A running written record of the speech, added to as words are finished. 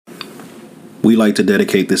We like to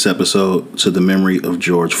dedicate this episode to the memory of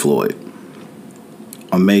George Floyd.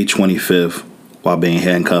 On May 25th, while being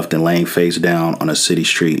handcuffed and laying face down on a city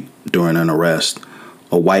street during an arrest,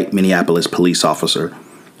 a white Minneapolis police officer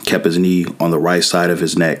kept his knee on the right side of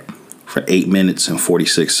his neck for 8 minutes and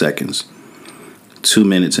 46 seconds, 2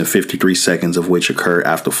 minutes and 53 seconds of which occurred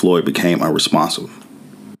after Floyd became unresponsive.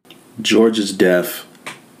 George's death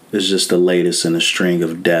is just the latest in a string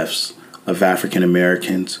of deaths of African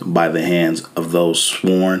Americans by the hands of those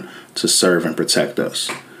sworn to serve and protect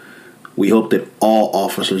us. We hope that all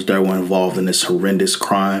officers that were involved in this horrendous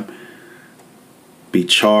crime be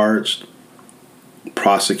charged,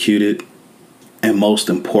 prosecuted, and most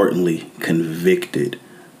importantly, convicted.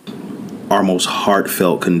 Our most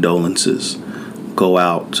heartfelt condolences go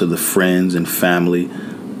out to the friends and family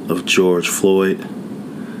of George Floyd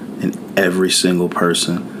and every single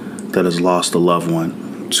person that has lost a loved one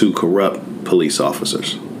to corrupt police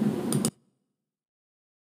officers.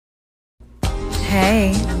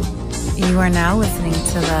 Hey, you are now listening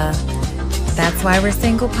to the That's Why We're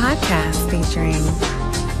Single podcast featuring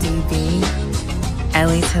DB,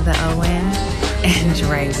 Ellie to the O-N, and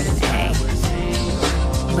Dre with an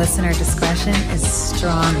A. Listener discretion is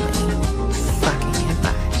strongly fucking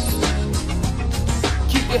advised.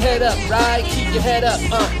 Keep your head up, right? Keep your head up,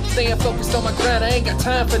 Staying focused on my grind, I ain't got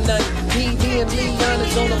time for nothing. DB and Leon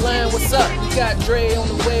is on the line, what's up? We got Dre on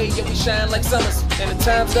the way, yeah, we shine like summers. And the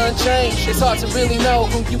times done changed, it's hard to really know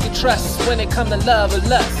who you can trust when it come to love or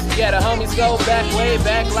lust. Yeah, the homies go back, way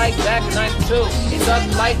back, like back in 92. It's up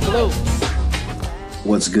like glue.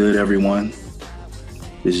 What's good, everyone?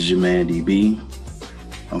 This is your man, DB.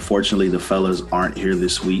 Unfortunately, the fellas aren't here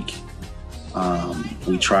this week.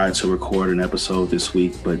 We tried to record an episode this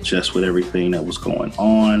week, but just with everything that was going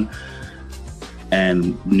on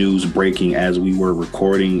and news breaking as we were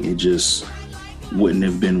recording, it just wouldn't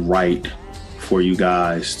have been right for you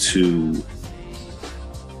guys to,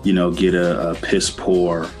 get a piss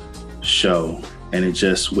poor show. And it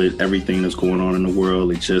just, with everything that's going on in the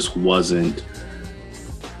world, it just wasn't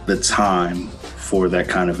the time for that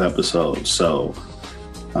kind of episode. So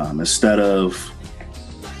instead of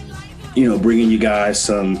bringing you guys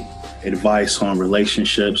some advice on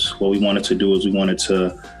relationships, what we wanted to do is we wanted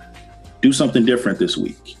to do something different this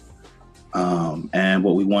week. And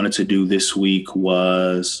what we wanted to do this week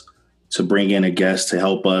was to bring in a guest to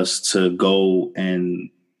help us to go and,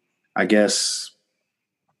 I guess,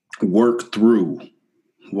 work through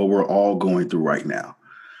what we're all going through right now.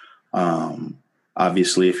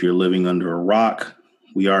 Obviously, if you're living under a rock,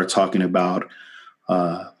 we are talking about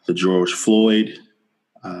the George Floyd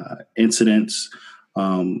incidents.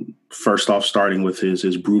 First off, starting with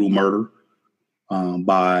his brutal murder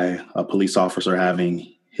by a police officer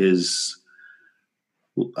having his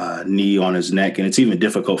knee on his neck. And it's even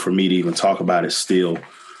difficult for me to even talk about it still.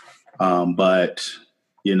 But,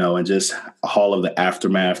 and just all of the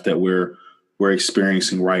aftermath that we're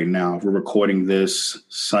experiencing right now. We're recording this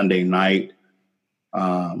Sunday night.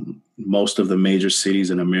 Most of the major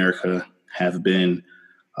cities in America have been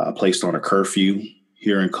placed on a curfew.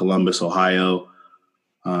 Here in Columbus, Ohio,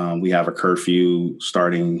 we have a curfew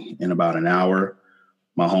starting in about an hour.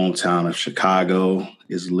 My hometown of Chicago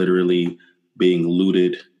is literally being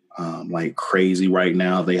looted like crazy right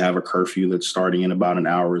now. They have a curfew that's starting in about an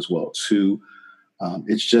hour as well, too.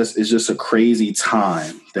 It's just a crazy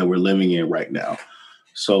time that we're living in right now.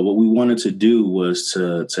 So what we wanted to do was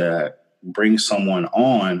to bring someone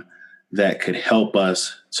on that could help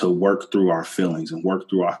us to work through our feelings and work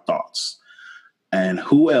through our thoughts. And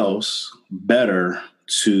who else better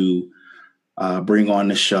to bring on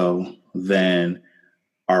the show than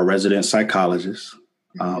our resident psychologist?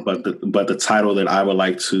 But the title that I would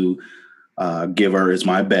like to give her is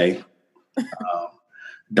my bae,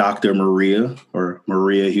 Dr. Maria, or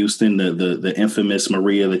Maria Houston, the infamous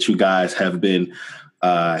Maria that you guys have been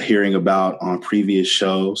hearing about on previous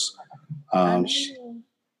shows.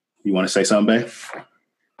 You want to say something, bae?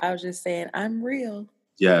 I was just saying, I'm real.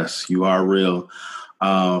 Yes, you are real.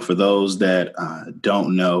 For those that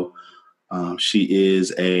don't know, she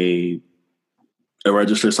is a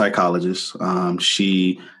registered psychologist.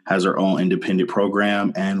 She has her own independent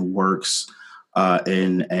program and works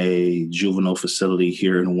in a juvenile facility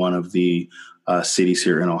here in one of the cities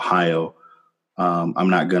here in Ohio.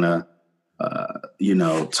 I'm not going to,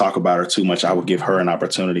 talk about her too much. I will give her an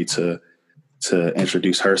opportunity to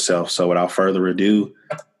introduce herself. So without further ado,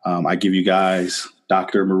 I give you guys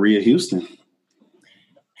Dr. Maria Houston.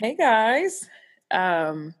 Hey guys.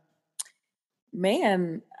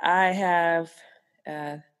 Man, I have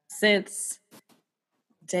since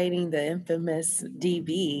dating the infamous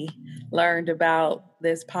DB, learned about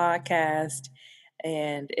this podcast,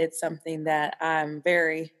 and it's something that I'm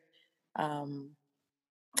very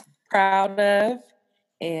proud of.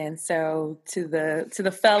 And so to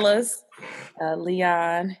the fellas,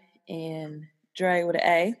 Leon and Dre with an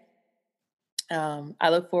A, I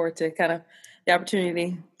look forward to kind of the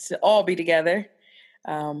opportunity to all be together.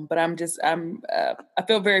 But I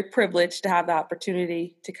feel very privileged to have the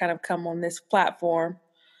opportunity to kind of come on this platform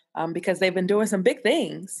because they've been doing some big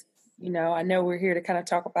things. I know we're here to kind of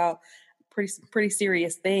talk about pretty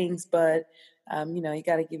serious things, but you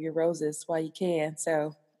got to give your roses while you can.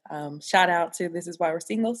 So shout out to This Is Why We're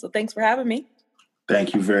Single. So thanks for having me.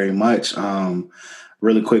 Thank you very much.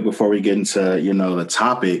 Really quick before we get into, the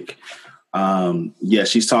topic.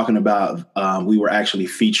 She's talking about, we were actually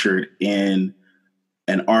featured in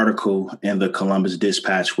an article in the Columbus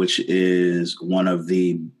Dispatch, which is one of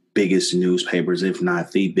the biggest newspapers, if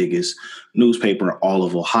not the biggest newspaper in all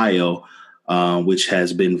of Ohio, which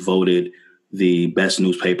has been voted the best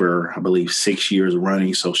newspaper, I believe, 6 years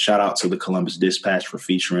running. So shout out to the Columbus Dispatch for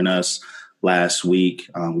featuring us last week.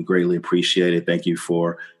 We greatly appreciate it. Thank you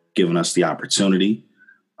for giving us the opportunity.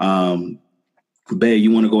 Bae,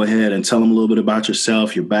 you want to go ahead and tell them a little bit about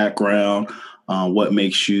yourself, your background, what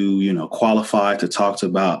makes you, qualified to talk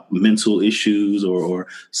about mental issues or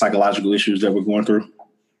psychological issues that we're going through?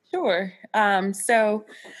 Sure. So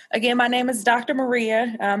again, my name is Dr.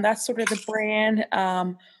 Maria. That's sort of the brand.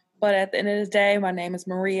 But at the end of the day, my name is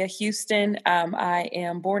Maria Houston. I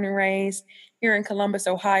am born and raised here in Columbus,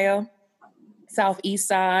 Ohio, Southeast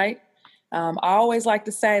Side. I always like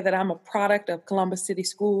to say that I'm a product of Columbus City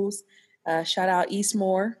Schools. Shout out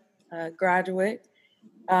Eastmore graduate.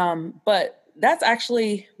 But that's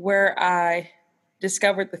actually where I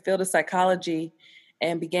discovered the field of psychology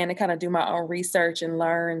and began to kind of do my own research and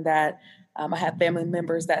learn that I have family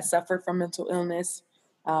members that suffered from mental illness.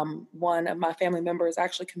 One of my family members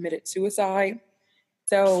actually committed suicide.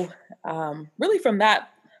 So really from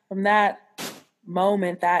that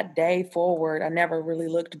moment, that day forward, I never really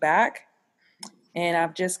looked back. And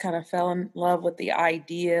I've just kind of fell in love with the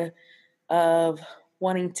idea of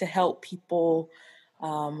wanting to help people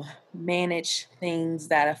manage things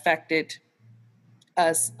that affected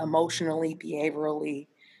us emotionally, behaviorally,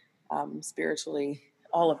 spiritually,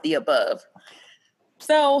 all of the above.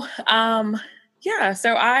 So, so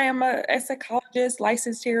I am a psychologist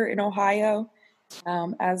licensed here in Ohio.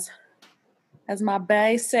 As my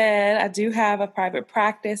bae said, I do have a private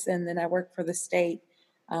practice, and then I work for the state.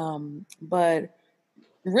 But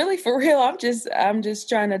really, for real, I'm just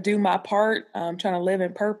trying to do my part. I'm trying to live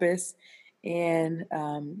in purpose, and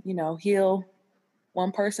heal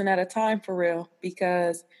one person at a time, for real.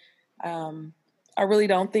 Because I really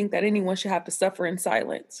don't think that anyone should have to suffer in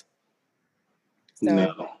silence. So,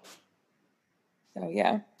 no. So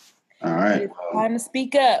yeah. All right. It's time to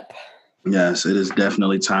speak up. Yes, it is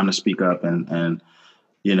definitely time to speak up, and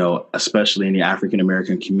especially in the African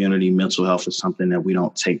American community, mental health is something that we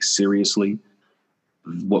don't take seriously.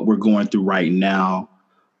 What we're going through right now,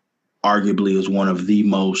 arguably, is one of the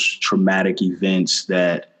most traumatic events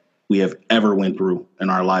that we have ever went through in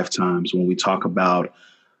our lifetimes. When we talk about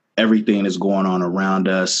everything that's going on around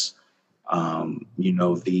us,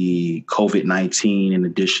 the COVID-19, in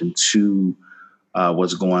addition to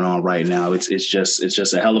what's going on right now, it's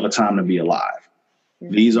just a hell of a time to be alive.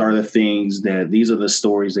 Mm-hmm. These are the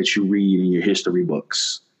stories that you read in your history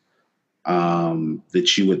books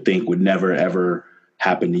that you would think would never, ever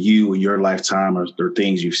happen to you in your lifetime, or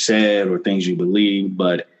things you've said or things you believe.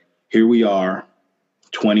 But here we are,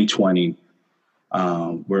 2020.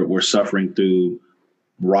 We're suffering through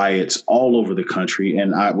riots all over the country,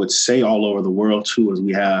 and I would say all over the world too, as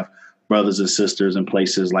we have brothers and sisters in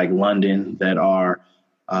places like London that are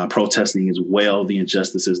protesting as well the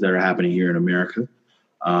injustices that are happening here in America.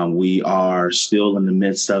 We are still in the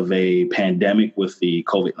midst of a pandemic with the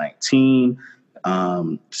COVID-19.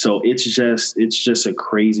 So it's just a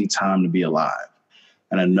crazy time to be alive.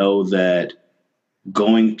 And I know that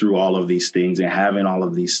going through all of these things and having all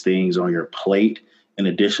of these things on your plate, in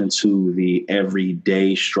addition to the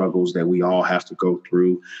everyday struggles that we all have to go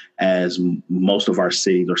through, as most of our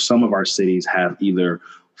cities or some of our cities have either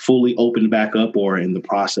fully opened back up or in the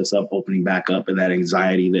process of opening back up, and that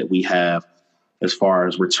anxiety that we have as far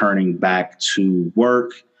as returning back to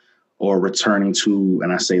work or returning to,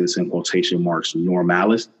 and I say this in quotation marks,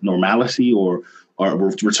 normalcy or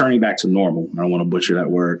returning back to normal. I don't want to butcher that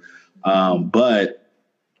word. But,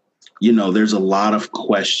 there's a lot of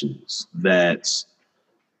questions that,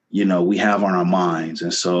 we have on our minds.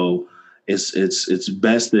 And so it's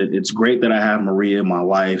best that it's great that I have Maria in my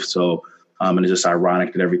life. So And it's just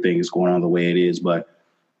ironic that everything is going on the way it is. But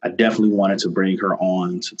I definitely wanted to bring her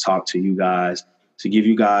on to talk to you guys, to give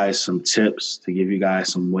you guys some tips, to give you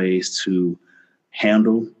guys some ways to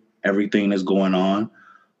handle everything that's going on.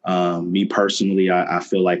 Me personally, I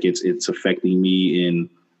feel like it's affecting me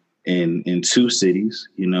in two cities,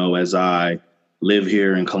 as I live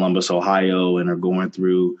here in Columbus, Ohio, and are going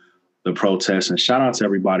through the protests. And shout out to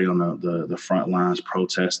everybody on the front lines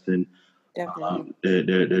protesting. Definitely.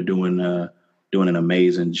 They're doing an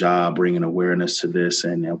amazing job bringing awareness to this,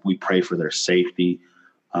 and we pray for their safety.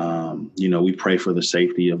 We pray for the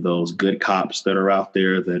safety of those good cops that are out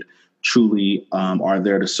there that truly are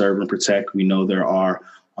there to serve and protect. We know there are,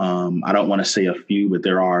 I don't want to say a few, but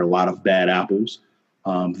there are a lot of bad apples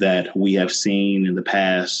that we have seen in the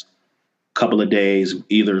past couple of days,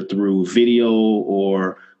 either through video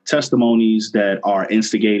or testimonies that are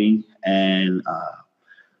instigating and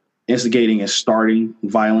starting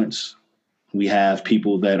violence. We have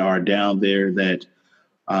people that are down there that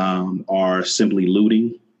are simply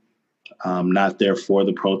looting, not there for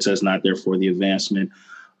the protest, not there for the advancement,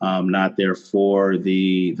 not there for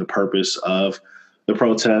the purpose of the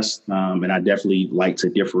protest. And I definitely like to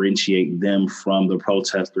differentiate them from the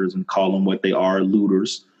protesters and call them what they are,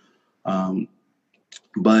 looters.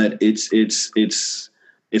 But it's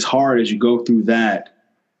hard as you go through that,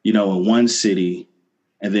 in one city,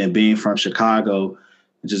 and then being from Chicago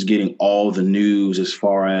and just getting all the news as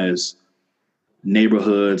far as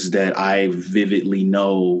neighborhoods that I vividly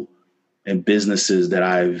know and businesses that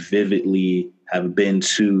I vividly have been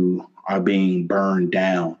to are being burned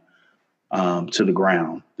down to the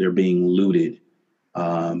ground. They're being looted.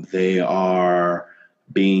 They are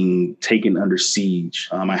being taken under siege.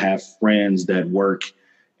 I have friends that work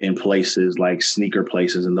in places like sneaker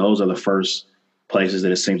places, and those are the first places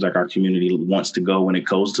that it seems like our community wants to go when it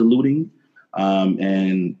goes to looting.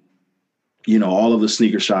 And all of the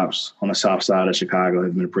sneaker shops on the south side of Chicago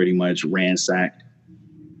have been pretty much ransacked.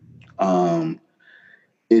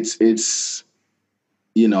 It's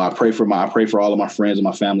I pray for all of my friends and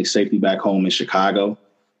my family's safety back home in Chicago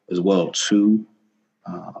as well too.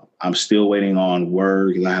 I'm still waiting on word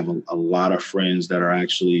because I have a lot of friends that are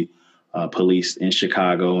actually policed in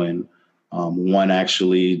Chicago, and one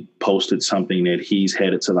actually posted something that he's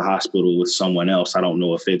headed to the hospital with someone else. I don't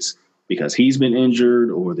know if it's because he's been injured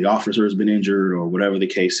or the officer has been injured or whatever the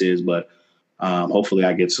case is, but hopefully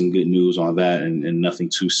I get some good news on that and nothing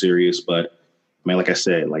too serious. But I mean, like I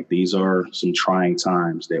said, like these are some trying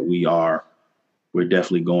times that we're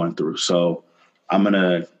definitely going through. So I'm going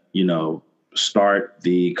to, start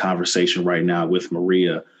the conversation right now with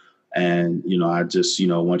Maria. And, I just,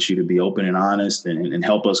 want you to be open and honest and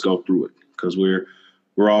help us go through it, because we're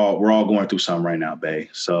all going through something right now, Bae.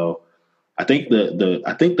 So I think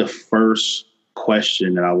the first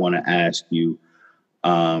question that I want to ask you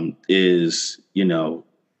is,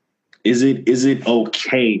 is it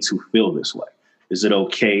okay to feel this way? Is it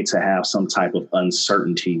okay to have some type of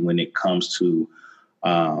uncertainty when it comes to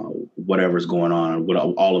whatever's going on, with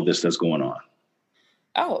all of this that's going on?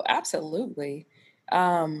 Oh, absolutely.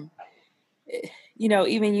 Even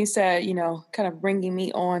you said, kind of bringing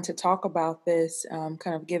me on to talk about this, kind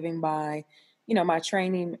of giving my, my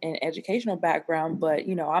training and educational background, but,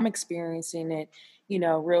 I'm experiencing it,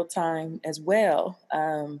 real time as well.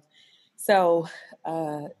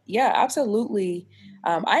 Yeah, absolutely.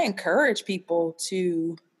 I encourage people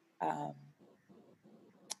to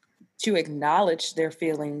acknowledge their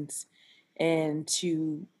feelings and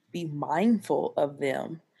to be mindful of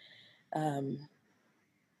them,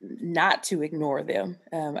 not to ignore them.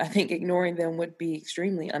 I think ignoring them would be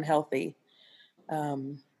extremely unhealthy.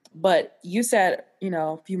 But you said,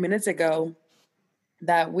 a few minutes ago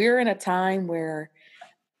that we're in a time where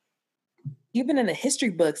even in the history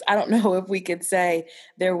books, I don't know if we could say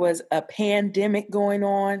there was a pandemic going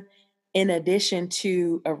on in addition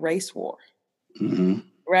to a race war. Mm-hmm.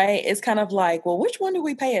 Right? It's kind of like, well, which one do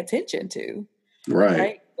we pay attention to?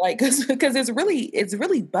 Right? Like, because it's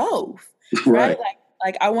really both. Right.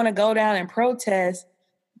 Like I want to go down and protest,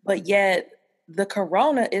 but yet the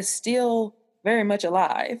corona is still very much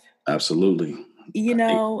alive. Absolutely.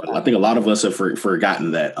 I think a lot of us have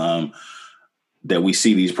forgotten that that we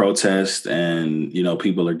see these protests, and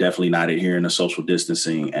people are definitely not adhering to social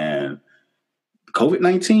distancing, and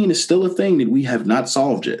COVID-19 is still a thing that we have not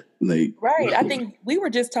solved yet. Right. I think we were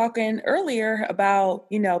just talking earlier about,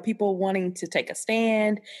 people wanting to take a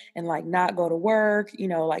stand and like not go to work,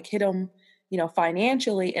 like hit them,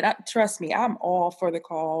 financially. And trust me, I'm all for the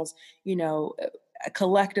cause,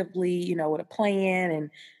 collectively, with a plan and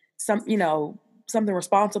something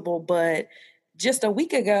responsible. But just a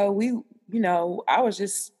week ago, I was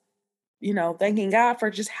just thanking God for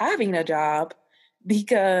just having a job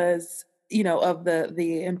because, of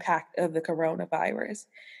the impact of the coronavirus.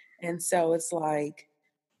 And so it's like,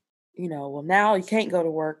 well, now you can't go to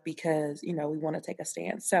work because, we want to take a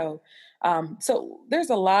stand. So, so there's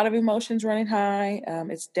a lot of emotions running high.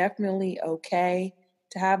 It's definitely okay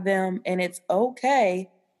to have them, and it's okay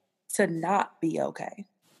to not be okay,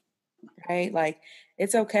 right? Like,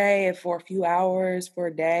 it's okay if for a few hours, for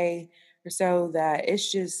a day or so, that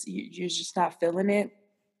it's just, you're just not feeling it.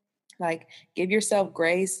 Like, give yourself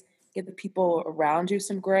grace, give the people around you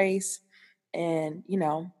some grace, and,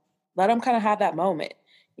 let them kind of have that moment.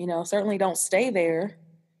 Certainly don't stay there,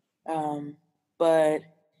 but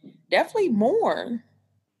definitely mourn.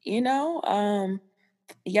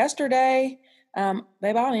 Yesterday, babe,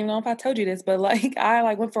 I don't even know if I told you this, but like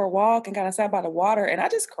I went for a walk and kind of sat by the water, and I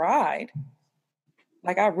just cried.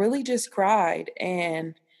 Like, I really just cried,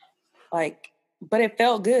 and like, but it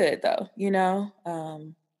felt good though.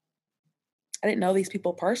 I didn't know these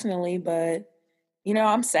people personally, but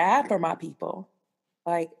I'm sad for my people.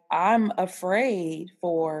 Like, I'm afraid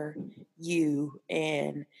for you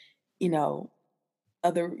and, you know,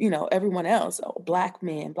 everyone else, Black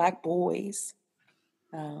men, Black boys.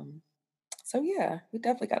 Um, so yeah,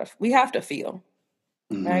 we have to feel,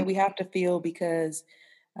 right? Mm-hmm. We have to feel because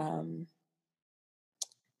um,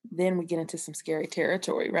 then we get into some scary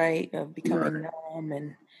territory, right? Of becoming Right.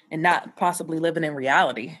 numb and not possibly living in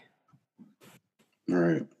reality.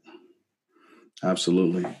 Right.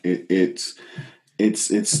 Absolutely. It's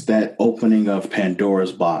that opening of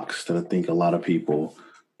Pandora's box that I think a lot of people,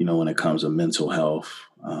 when it comes to mental health,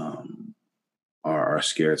 are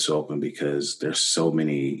scared to open because there's so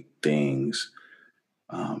many things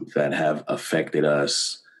that have affected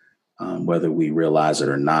us, whether we realize it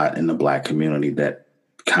or not, in the Black community that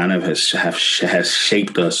kind of has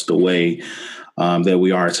shaped us the way that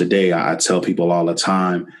we are today. I tell people all the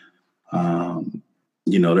time,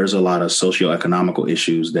 there's a lot of socioeconomical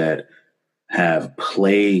issues that have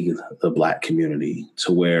plagued the Black community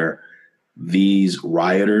to where these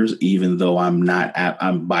rioters, even though I'm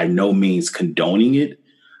by no means condoning it,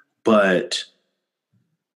 but,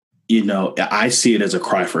 I see it as a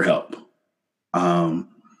cry for help.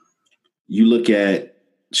 You look at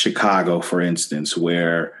Chicago, for instance,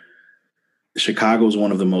 where Chicago is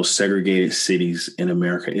one of the most segregated cities in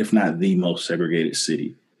America, if not the most segregated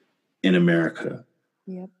city in America.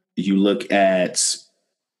 Yep. You look at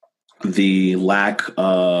the lack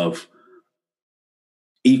of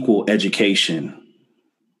equal education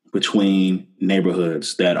between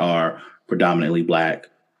neighborhoods that are predominantly Black,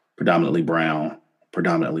 predominantly brown,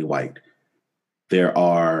 predominantly white. There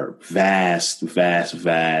are vast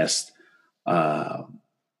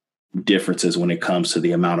differences when it comes to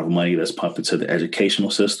the amount of money that's pumped into the educational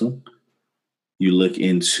system. You look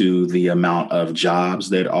into the amount of jobs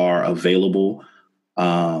that are available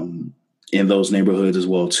in those neighborhoods as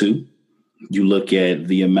well, too. You look at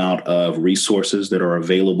the amount of resources that are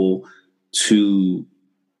available to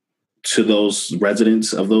those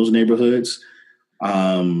residents of those neighborhoods.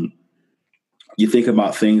 You think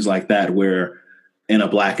about things like that, where in a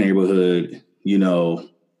Black neighborhood,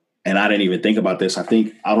 and I didn't even think about this. I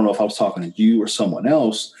don't know if I was talking to you or someone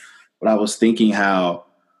else, but I was thinking how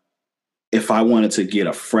if I wanted to get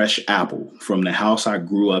a fresh apple from the house I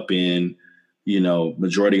grew up in,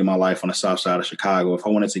 majority of my life on the south side of Chicago, if I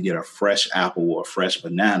wanted to get a fresh apple or a fresh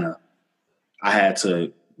banana, I had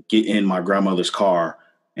to get in my grandmother's car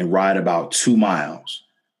and ride about 2 miles.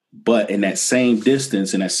 But in that same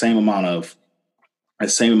distance, in that same amount of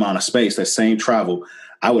space, that same travel,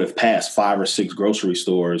 I would have passed 5 or 6 grocery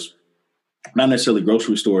stores, not necessarily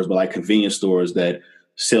grocery stores, but like convenience stores that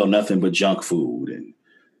sell nothing but junk food and,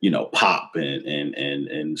 pop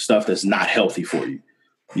and stuff that's not healthy for you,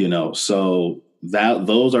 so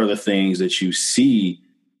those are the things that you see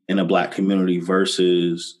in a Black community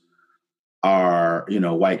versus our,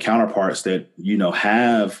 white counterparts that,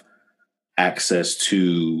 have access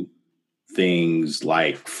to things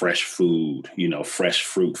like fresh food, fresh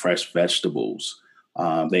fruit, fresh vegetables.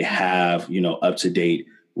 They have, up-to-date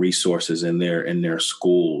resources in their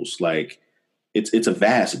schools. Like it's a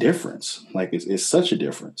vast difference. Like it's such a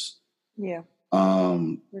difference. Yeah.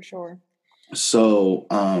 For sure. So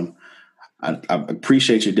I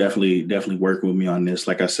appreciate you definitely working with me on this.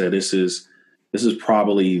 Like I said, this is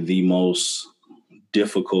probably the most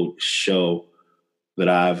difficult show that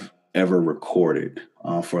I've ever recorded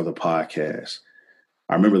for the podcast.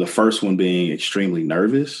 I remember the first one being extremely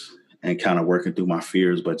nervous and kind of working through my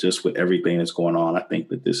fears, but just with everything that's going on, I think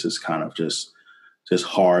that this is kind of just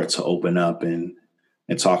hard to open up and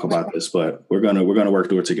and talk about this, but we're gonna work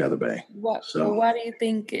through it together, Bay. So why do you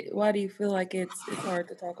think? Why do you feel like it's hard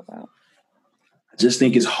to talk about? I just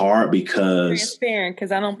think it's hard because transparent,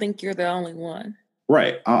 because I don't think you're the only one.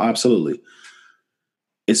 Right. Absolutely.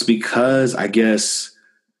 It's because I guess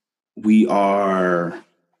we are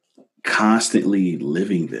constantly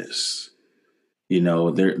living this.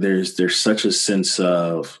 There's such a sense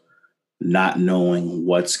of not knowing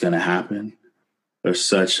what's going to happen. There's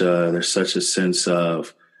such a sense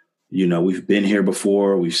of, we've been here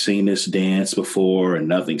before, we've seen this dance before, and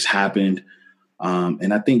nothing's happened.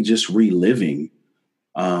 And I think just reliving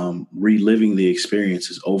the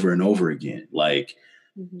experiences over and over again, like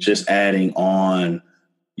just adding on,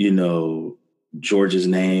 George's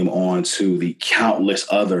name onto the countless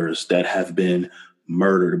others that have been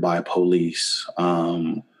murdered by police,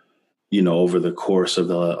 over the course of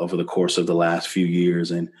the last few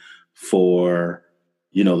years, and for,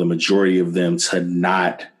 the majority of them to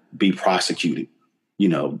not be prosecuted.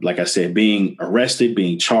 Like I said, being arrested,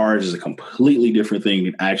 being charged is a completely different thing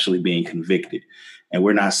than actually being convicted. And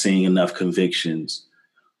we're not seeing enough convictions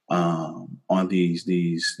on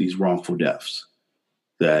these wrongful deaths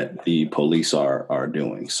that the police are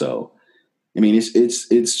doing. So, I mean,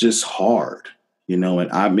 it's just hard,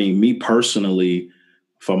 and I mean, me personally,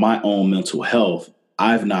 for my own mental health,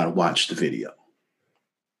 I've not watched the video.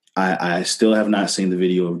 I still have not seen the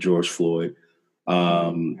video of George Floyd.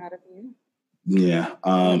 Proud of you. Yeah.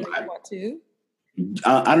 I want to.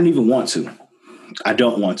 I don't even want to. I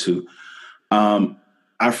don't want to.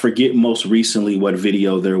 I forget most recently what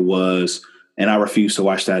video there was, and I refuse to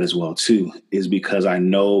watch that as well too, is because I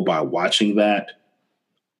know by watching that,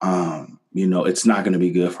 it's not going to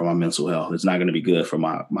be good for my mental health. It's not going to be good for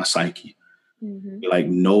my psyche. Mm-hmm. Like,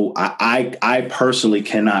 no, I personally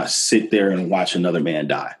cannot sit there and watch another man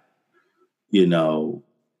die.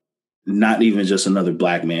 Not even just another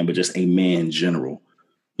Black man, but just a man in general.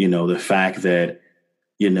 The fact that,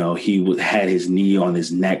 he had his knee on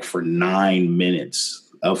his neck for 9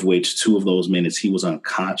 minutes, of which 2 of those minutes he was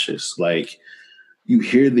unconscious. Like, you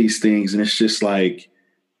hear these things and it's just like,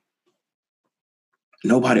 I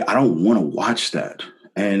don't want to watch that.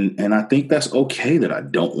 And I think that's okay that I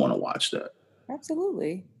don't want to watch that.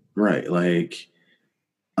 Absolutely. Right. Like,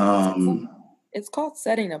 it's called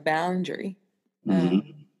setting a boundary.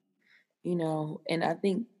 Mm-hmm. And I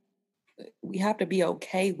think we have to be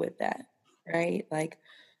okay with that, right? Like,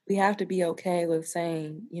 we have to be okay with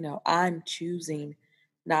saying, I'm choosing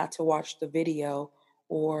not to watch the video,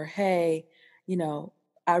 or, hey,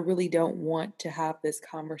 I really don't want to have this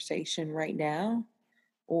conversation right now,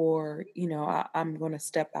 or, I'm going to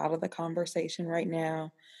step out of the conversation right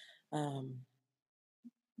now.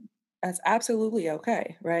 That's absolutely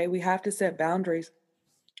okay, right? We have to set boundaries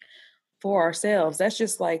for ourselves. That's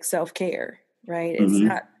just like self-care, right?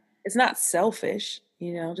 Mm-hmm. It's not selfish,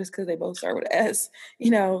 just because they both start with S.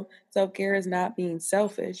 Self-care is not being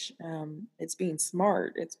selfish. It's being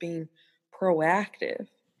smart. It's being proactive.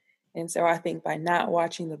 And so I think by not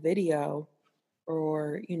watching the video,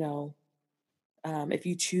 or, if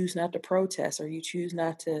you choose not to protest, or you choose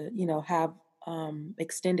not to, have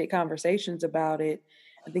extended conversations about it,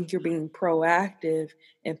 I think you're being proactive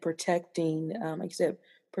in protecting, like you said,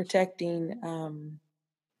 protecting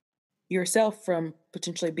yourself from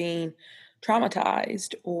potentially being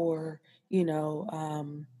traumatized, or,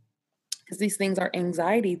 because these things are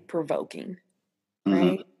anxiety provoking,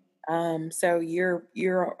 right? Mm-hmm. So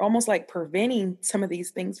you're almost like preventing some of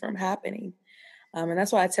these things from happening. And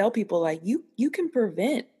that's why I tell people, like, you can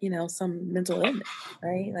prevent, some mental illness,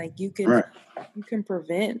 right? Like, you can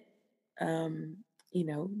prevent,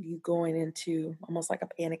 you going into almost like a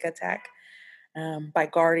panic attack by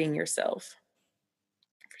guarding yourself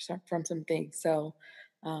from some things. So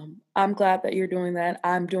I'm glad that you're doing that.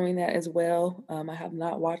 I'm doing that as well. I have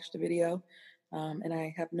not watched the video, and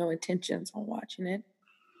I have no intentions on watching it.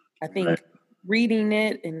 I think reading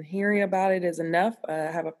it and hearing about it is enough. I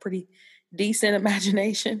have a pretty decent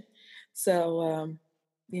imagination. So, I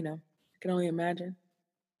can only imagine.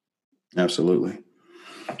 Absolutely.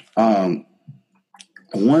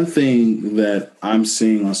 One thing that I'm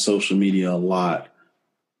seeing on social media a lot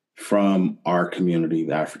from our community,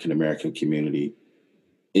 the African American community,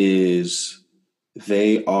 is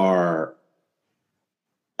they are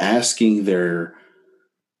asking their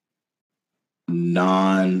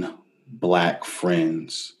non-Black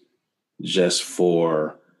friends just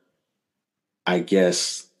for, I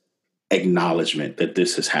guess, acknowledgement that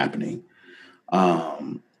this is happening.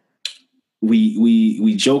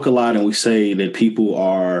 We joke a lot and we say that people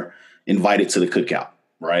are invited to the cookout,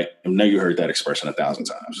 right? I know you heard that expression 1,000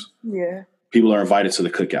 times. Yeah. People are invited to the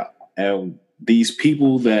cookout. And these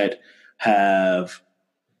people that have,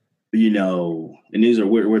 and these are,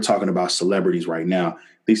 we're talking about celebrities right now,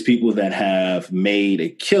 these people that have made a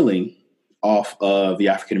killing off of the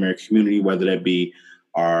African American community, whether that be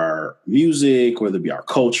our music, whether it be our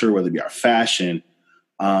culture, whether it be our fashion,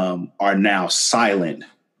 are now silent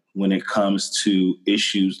when it comes to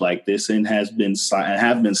issues like this, and have been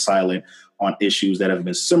silent on issues that have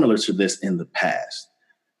been similar to this in the past.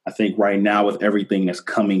 I think right now, with everything that's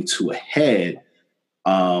coming to a head,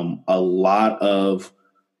 a lot of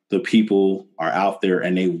the people are out there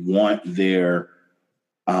and they want their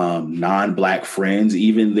non-Black friends,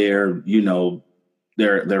 even their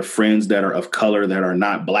friends that are of color that are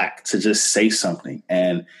not Black, to just say something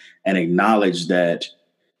and acknowledge that,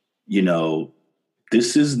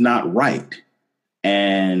 this is not right.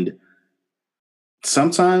 And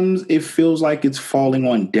sometimes it feels like it's falling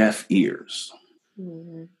on deaf ears,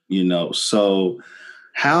 so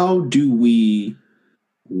how do we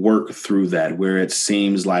work through that, where it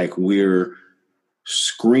seems like we're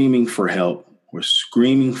screaming for help, we're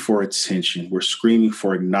screaming for attention, we're screaming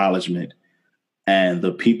for acknowledgement, and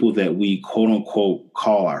the people that we quote unquote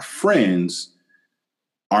call our friends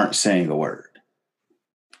aren't saying a word?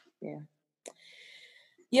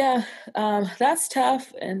 Yeah, that's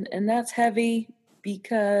tough and that's heavy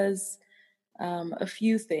because a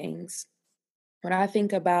few things. When I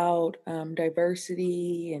think about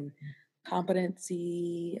diversity and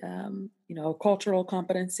competency, cultural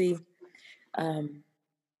competency,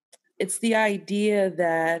 it's the idea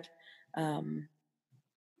that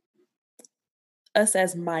us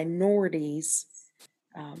as minorities,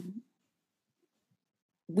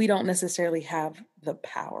 we don't necessarily have the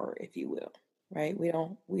power, if you will, right? We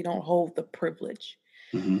don't hold the privilege.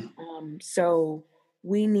 So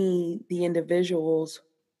we need the individuals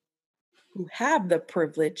who have the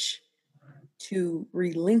privilege to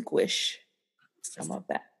relinquish some of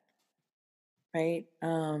that, right?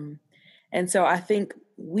 And so I think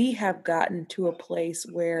we have gotten to a place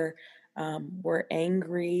where we're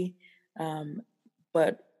angry,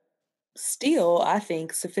 but still, I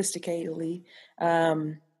think, sophisticatedly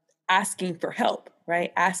asking for help,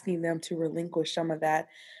 right? Asking them to relinquish some of that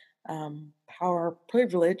power,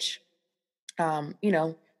 privilege,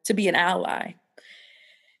 to be an ally.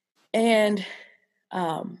 And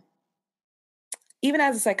even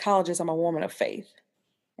as a psychologist, I'm a woman of faith.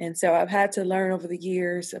 And so I've had to learn over the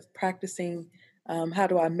years of practicing how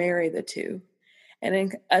do I marry the two. And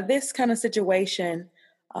in this kind of situation,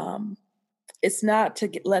 it's not to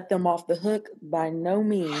let them off the hook by no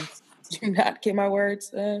means. Do not get my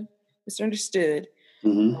words misunderstood.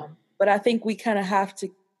 But I think we kind of have to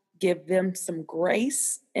give them some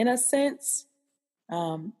grace in a sense.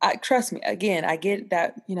 Trust me, again, I get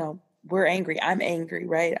that, we're angry. I'm angry,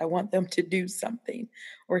 right? I want them to do something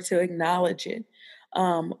or to acknowledge it.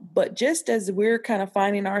 But just as we're kind of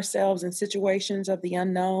finding ourselves in situations of the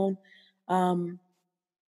unknown, I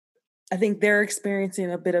think they're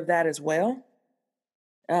experiencing a bit of that as well.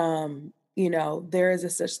 There is a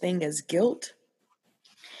such thing as guilt.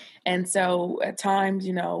 And so at times,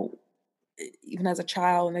 even as a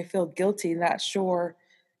child, and they feel guilty, not sure,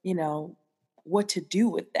 what to do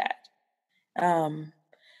with that.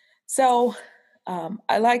 So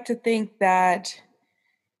I like to think that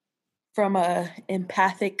from a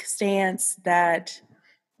empathic stance that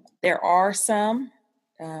there are some,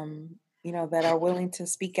 that are willing to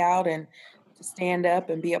speak out and to stand up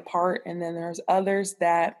and be a part. And then there's others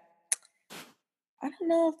that I don't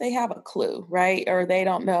know if they have a clue, right? Or they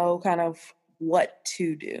don't know kind of what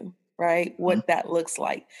to do, right? What that looks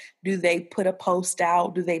like. Do they put a post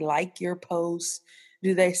out? Do they like your post?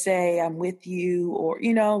 Do they say, I'm with you? Or,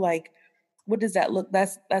 what does that look?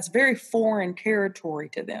 That's very foreign territory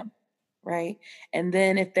to them, right? And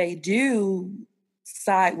then if they do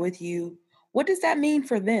side with you, what does that mean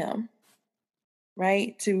for them,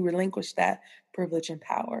 right? To relinquish that privilege and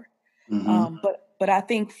power. But I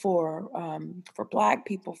think for Black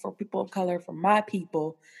people, for people of color, for my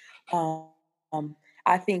people,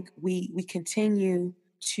 I think we continue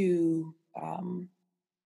to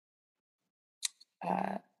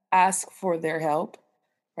ask for their help,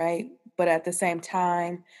 right? But at the same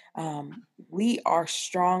time, we are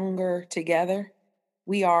stronger together.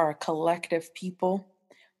 We are a collective people.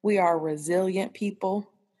 We are resilient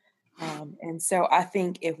people. And so I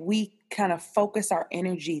think if we kind of focus our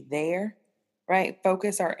energy there, right?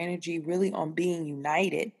 Focus our energy really on being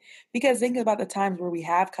united, because think about the times where we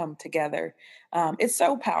have come together. It's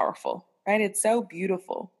so powerful, right? It's so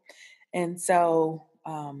beautiful. And so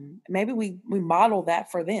maybe we model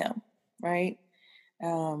that for them, right?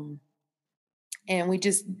 and we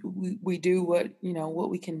do what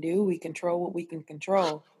we can do. We control what we can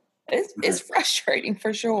control. It's frustrating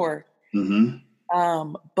for sure.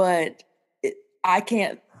 Mm-hmm. But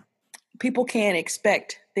people can't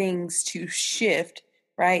expect things to shift,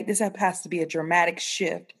 right? This has to be a dramatic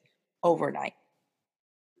shift overnight.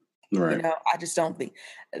 Right. I just don't think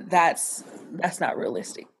that's not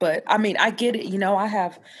realistic. But I mean, I get it. I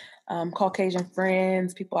have Caucasian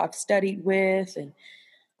friends, people I've studied with and,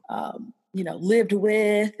 lived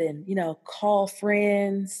with and, call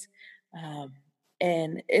friends.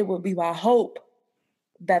 And it would be my hope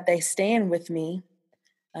that they stand with me.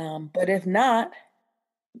 But if not,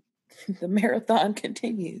 the marathon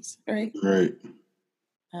continues, right? Right.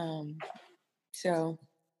 So,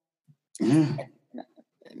 yeah.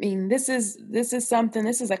 I mean, this is something,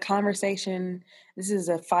 this is a conversation, this is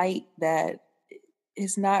a fight that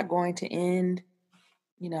is not going to end,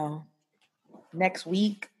 next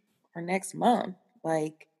week or next month.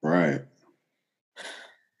 Like, right.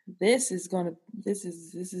 We're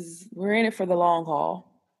in it for the long haul.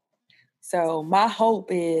 So my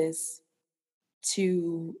hope is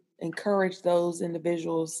to encourage those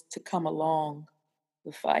individuals to come along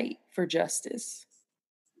the fight for justice.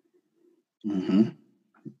 Mm-hmm.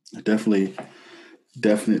 I definitely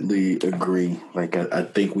agree. Like, I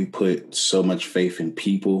think we put so much faith in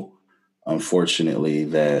people, unfortunately,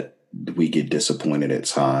 that we get disappointed at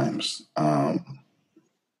times. And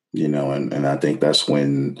I think that's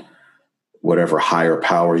when whatever higher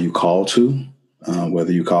power you call to,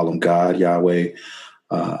 whether you call them God, Yahweh,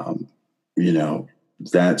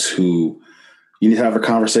 that's who you need to have a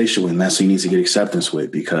conversation with, and that's who you need to get acceptance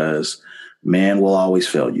with, because man will always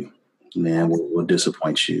fail you. Man will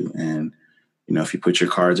disappoint you. And, if you put your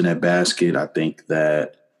cards in that basket, I think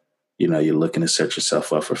that, you're looking to set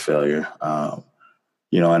yourself up for failure.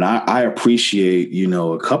 And I appreciate,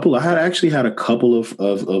 I actually had a couple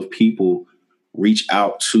of people reach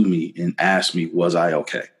out to me and ask me, was I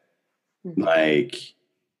okay? Mm-hmm. Like,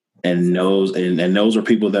 and those are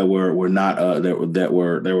people that were not, that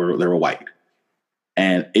were white.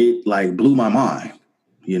 And it like blew my mind,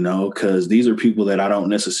 because these are people that I don't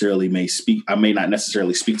necessarily I may not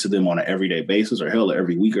necessarily speak to them on an everyday basis, or hell,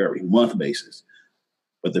 every week or every month basis.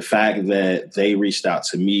 But the fact that they reached out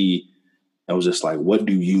to me, I was just like, what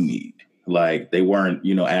do you need? Like, they weren't,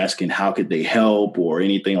 asking how could they help or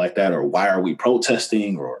anything like that, or why are we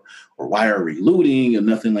protesting, or why are we looting, or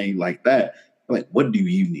nothing like that. Like, what do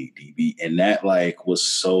you need, DB? And that like was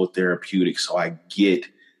so therapeutic. So I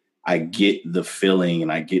get the feeling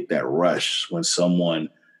and I get that rush when someone,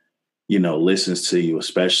 listens to you,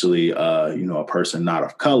 especially, a person not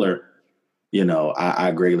of color.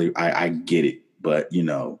 I greatly, I get it. But,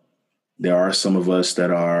 there are some of us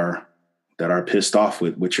that are pissed off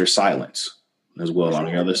with your silence as well, on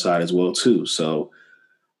the other side as well, too. So,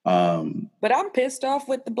 but I'm pissed off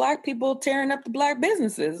with the Black people tearing up the Black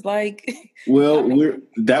businesses. Like, well,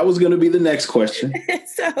 that was going to be the next question.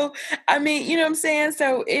 So, I mean, you know what I'm saying?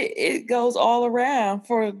 So it goes all around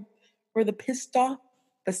for the pissed off.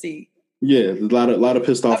 Yeah, a lot of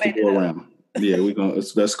pissed off to go around. Yeah,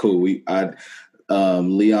 that's cool.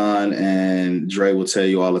 Leon and Dre will tell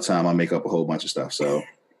you all the time I make up a whole bunch of stuff. So,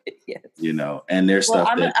 yes. And there's stuff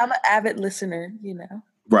I'm an avid listener,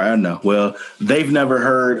 Right, I know. Well, they've never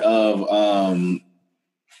heard of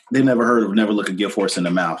Never Look a Gift Horse in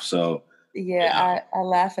the Mouth. So yeah, I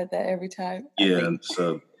laugh at that every time. Yeah,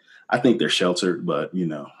 so I think they're sheltered, but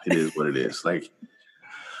it is what it is. Like,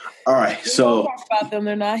 all right, so talk about them,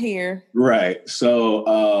 they're not here. Right.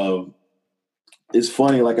 So it's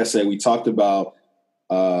funny, like I said, we talked about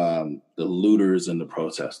the looters and the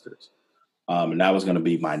protesters. And that was going to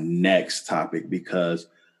be my next topic, because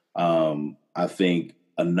I think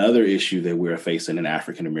another issue that we're facing in the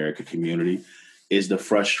African American community is the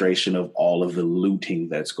frustration of all of the looting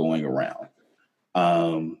that's going around.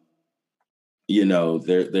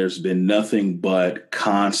 There's been nothing but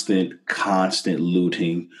constant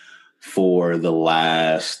looting for the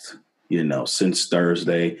last, since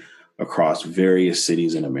Thursday, across various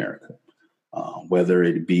cities in America, whether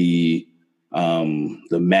it be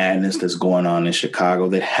the madness that's going on in Chicago,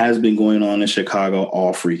 that has been going on in Chicago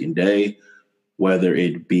all freaking day, whether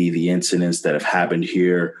it be the incidents that have happened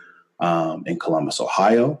here in Columbus,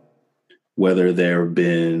 Ohio, whether there have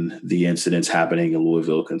been the incidents happening in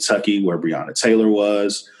Louisville, Kentucky, where Breonna Taylor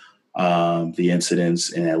was, the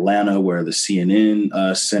incidents in Atlanta where the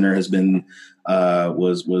CNN center has been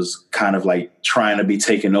was kind of like trying to be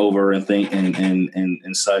taken over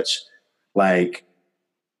and such. Like,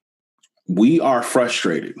 we are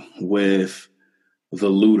frustrated with the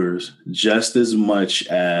looters just as much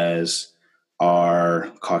as our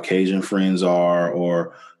Caucasian friends are,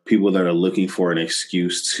 or people that are looking for an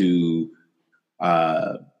excuse to,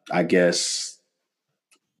 I guess,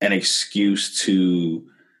 an excuse to,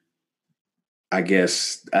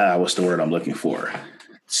 what's the word I'm looking for?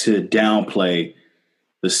 To downplay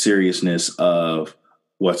the seriousness of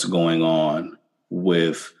what's going on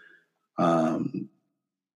with the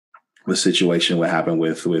situation, what happened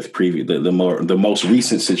with the most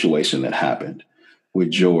recent situation that happened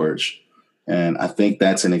with George. And I think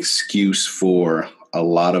that's an excuse for a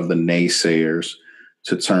lot of the naysayers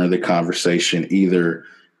to turn the conversation either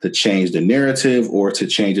to change the narrative or to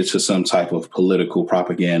change it to some type of political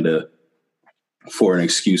propaganda for an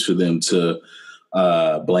excuse for them to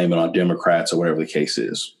blame it on Democrats or whatever the case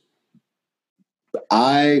is.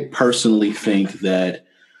 I personally think that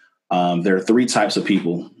there are three types of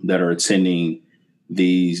people that are attending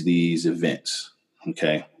these events.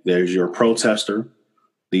 Okay, there's your protester.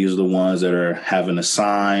 These are the ones that are having the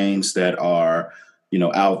signs that are,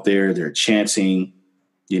 out there. They're chanting.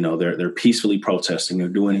 They're peacefully protesting. They're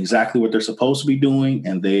doing exactly what they're supposed to be doing,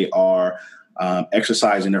 and they are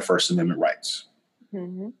exercising their First Amendment rights.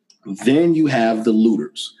 Mm-hmm. Then you have the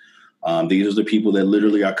looters. These are the people that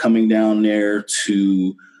literally are coming down there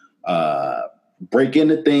to break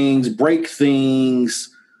into things, break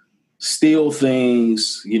things, steal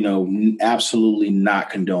things. Absolutely not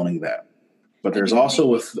condoning that. But there's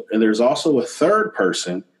also a third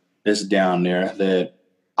person that's down there that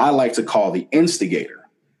I like to call the instigator.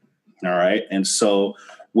 All right. And so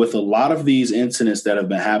with a lot of these incidents that have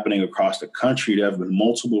been happening across the country, there have been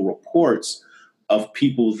multiple reports of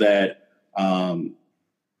people that aren't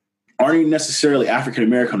even necessarily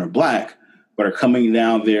African-American or Black, but are coming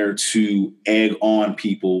down there to egg on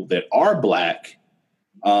people that are Black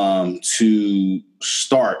to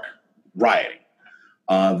start rioting.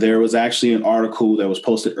 There was actually an article that was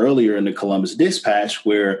posted earlier in the Columbus Dispatch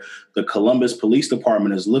where the Columbus Police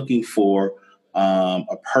Department is looking for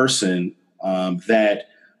a person that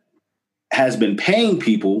has been paying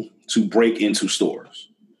people to break into stores.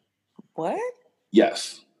 What?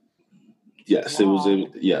 Yes. Wow.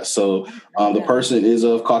 Yes. So the person is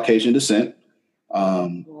of Caucasian descent.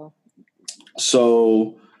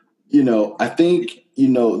 So, I think,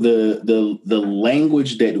 the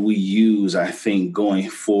language that we use, I think going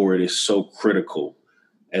forward is so critical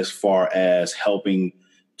as far as helping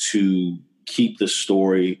to keep the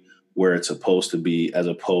story where it's supposed to be, as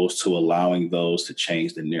opposed to allowing those to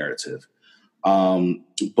change the narrative.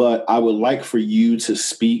 But I would like for you to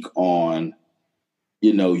speak on,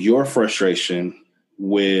 your frustration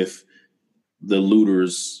with the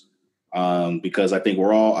looters, because I think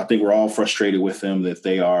we're all frustrated with them, that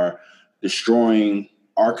they are destroying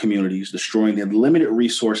our communities, destroying the limited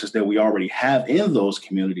resources that we already have in those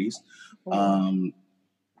communities. So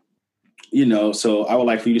I would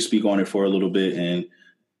like for you to speak on it for a little bit and,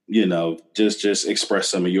 just express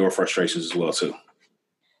some of your frustrations as well, too.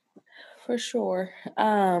 For sure.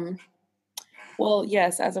 Well,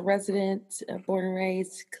 yes, as a resident, born and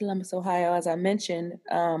raised Columbus, Ohio, as I mentioned,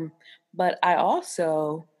 but I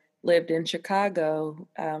also lived in Chicago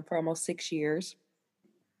for almost 6 years.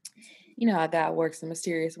 You know how God works in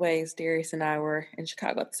mysterious ways. Darius and I were in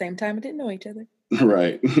Chicago at the same time and didn't know each other.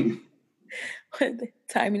 Right.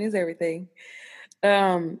 Timing is everything.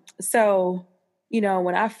 So,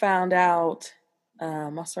 when I found out,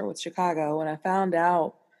 I'll start with Chicago. When I found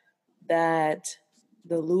out that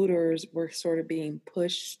the looters were sort of being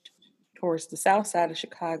pushed towards the south side of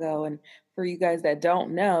Chicago, and for you guys that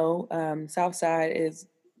don't know, south side is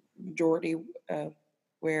majority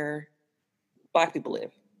where Black people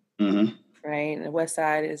live. Mm-hmm. Right. And the west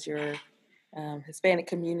side is your Hispanic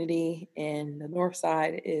community, and the north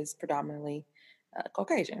side is predominantly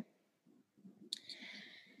Caucasian.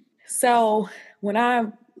 So when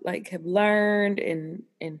I have learned and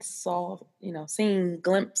saw, seeing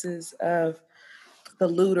glimpses of the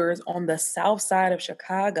looters on the south side of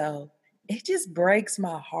Chicago, it just breaks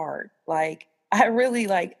my heart. I'm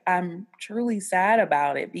truly sad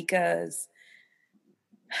about it because,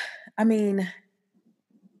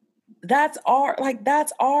 that's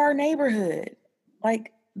our neighborhood.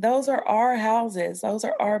 Those are our houses. Those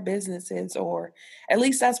are our businesses, or at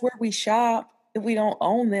least that's where we shop if we don't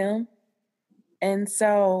own them. And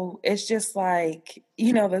so it's just the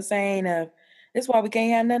saying of, this is why we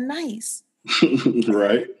can't have nothing nice.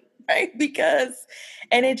 Right. Right.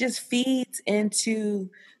 And it just feeds into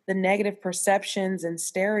the negative perceptions and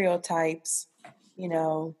stereotypes,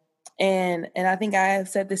 and I think I have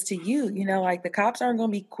said this to you, the cops aren't going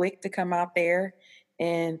to be quick to come out there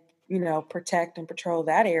and, protect and patrol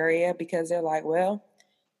that area because they're like, well,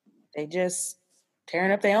 they just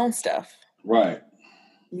tearing up their own stuff. Right.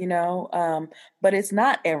 But it's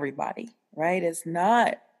not everybody, right? It's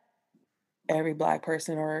not every Black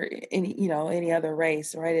person or any other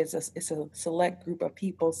race, right? It's a select group of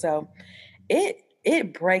people. So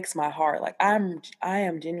it breaks my heart. Like I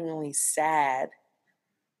am genuinely sad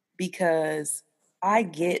because I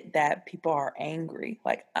get that people are angry.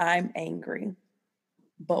 Like I'm angry,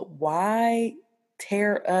 but why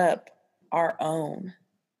tear up our own?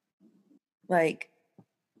 Like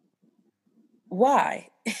why?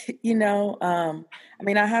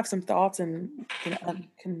 I have some thoughts and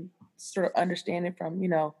can sort of understand it from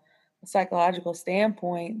a psychological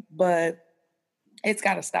standpoint, but it's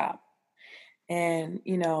got to stop. And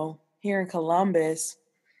here in Columbus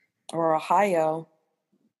or Ohio,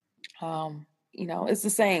 it's the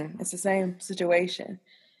same. It's the same situation.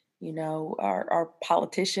 Our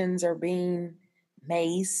politicians are being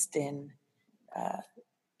maced, and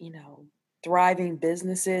thriving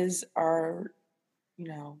businesses are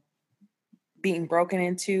being broken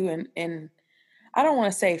into, and I don't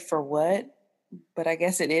want to say for what, but I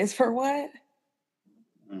guess it is for what.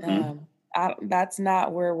 That's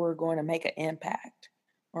not where we're going to make an impact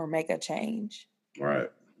or make a change. Right.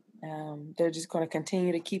 They're just going to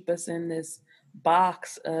continue to keep us in this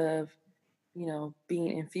box of,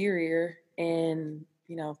 being inferior and,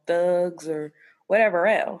 thugs or whatever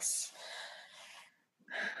else.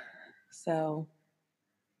 So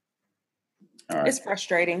It's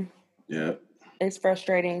frustrating. Yeah. It's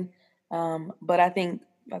frustrating. But I think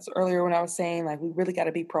that's earlier when I was saying, like, we really got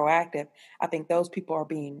to be proactive. I think those people are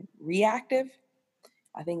being reactive.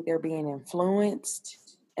 I think they're being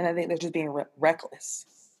influenced, and I think they're just being reckless.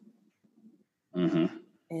 Mm-hmm.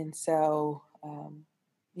 And so,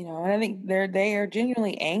 and I think they are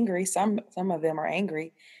genuinely angry. Some of them are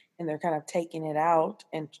angry, and they're kind of taking it out,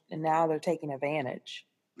 and now they're taking advantage.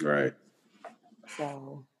 Right.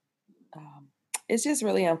 So, it's just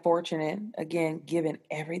really unfortunate, again, given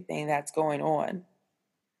everything that's going on,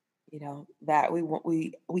 that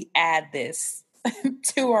we add this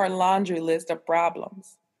to our laundry list of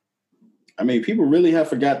problems. I mean, people really have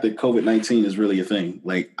forgot that COVID-19 is really a thing.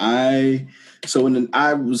 Like I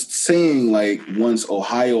was saying, like, once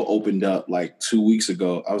Ohio opened up like 2 weeks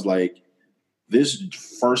ago, I was like, this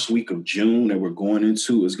first week of June that we're going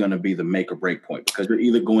into is going to be the make or break point, because you're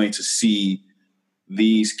either going to see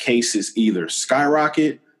these cases either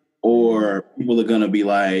skyrocket, or people are going to be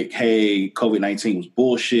like, hey, COVID-19 was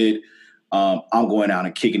bullshit. I'm going out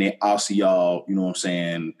and kicking it. I'll see y'all, you know what I'm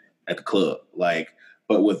saying, at the club. Like,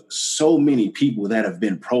 but with so many people that have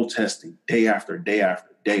been protesting day after day after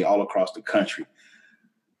day all across the country,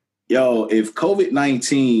 if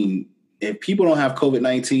people don't have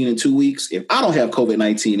COVID-19 in 2 weeks, if I don't have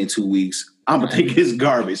COVID-19 in 2 weeks, I'm gonna think it's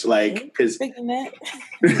garbage. Like, because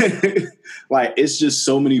like, it's just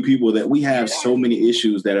so many people that we have so many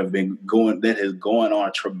issues that has gone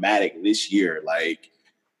on traumatic this year. Like,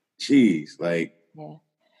 geez, like, yeah.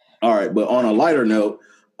 All right. But on a lighter note,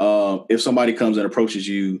 if somebody comes and approaches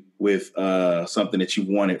you with something that you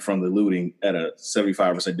wanted from the looting at a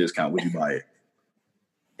 75% discount, would you buy it?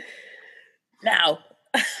 No.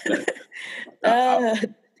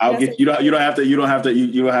 I'll get you. You don't have to.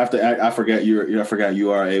 I forgot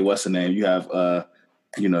you are a, what's the name? You have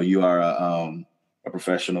you are a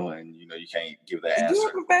professional, and you can't give that answer. You're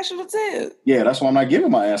a professional too. Yeah, that's why I'm not giving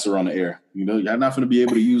my answer on the air. Y'all not going to be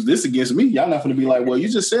able to use this against me. Y'all not going to be like, well, you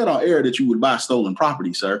just said on air that you would buy stolen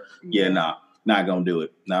property, sir. Yeah, nah, not gonna do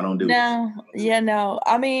it. Not gonna do it. No.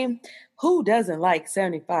 I mean, who doesn't like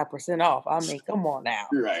 75% off? I mean, come on now.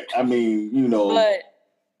 Right. I mean, But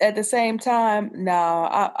at the same time, no,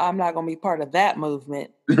 I'm not going to be part of that movement.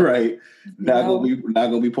 Right. Not going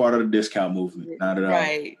to be part of the discount movement. Not at all.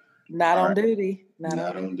 Right. Not on duty.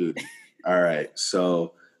 Not on duty. All right.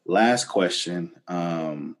 So last question,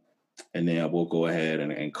 and then we'll go ahead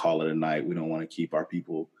and call it a night. We don't want to keep our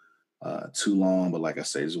people too long, but like I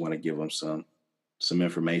say, just want to give them some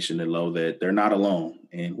information to know that they're not alone,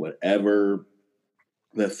 and whatever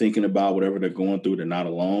they're thinking about, whatever they're going through, they're not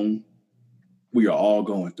alone. We are all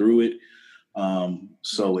going through it.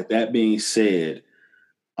 So with that being said,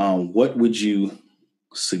 what would you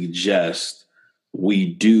suggest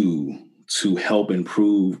we do to help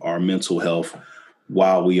improve our mental health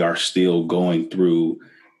while we are still going through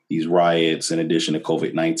these riots, in addition to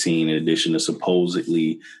COVID-19, in addition to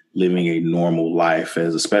supposedly living a normal life,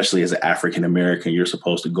 especially as an African American? You're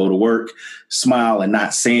supposed to go to work, smile, and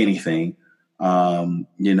not say anything.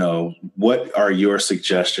 What are your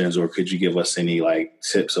suggestions, or could you give us any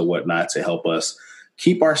tips or whatnot to help us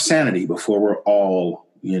keep our sanity before we're all,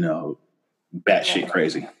 batshit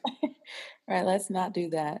crazy? Right. Let's not do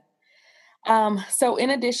that. So in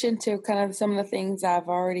addition to kind of some of the things I've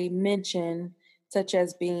already mentioned, such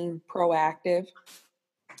as being proactive,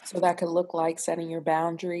 so that could look like setting your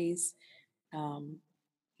boundaries, um,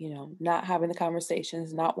 not having the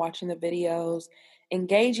conversations, not watching the videos,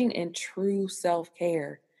 engaging in true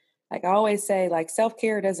self-care. Like I always say, like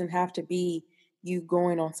self-care doesn't have to be you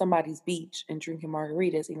going on somebody's beach and drinking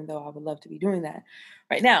margaritas, even though I would love to be doing that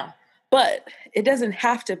right now. But it doesn't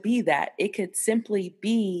have to be that. It could simply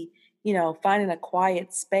be, finding a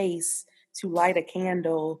quiet space to light a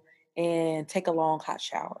candle and take a long hot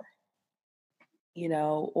shower,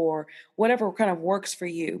 or whatever kind of works for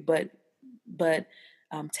you, but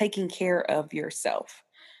taking care of yourself.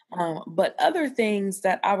 But other things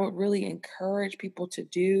that I would really encourage people to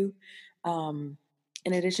do, um,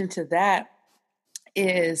 in addition to that,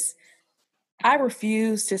 is I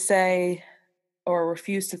refuse to say or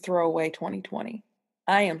refuse to throw away 2020.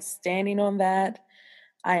 I am standing on that.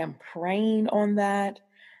 I am praying on that.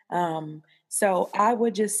 So I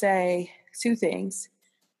would just say two things.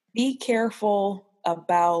 Be careful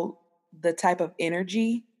about the type of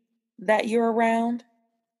energy that you're around,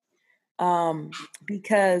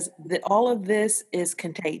 because all of this is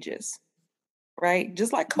contagious, right?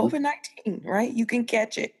 Just like Mhm. COVID-19, right? You can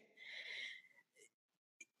catch it.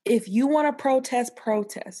 If you want to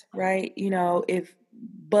protest, right?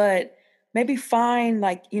 But maybe find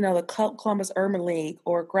like, the Columbus Urban League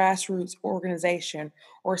or grassroots organization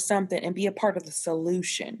or something and be a part of the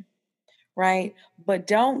solution, right? But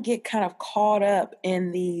don't get kind of caught up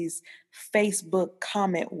in these Facebook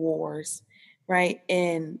comment wars, right?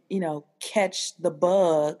 And, catch the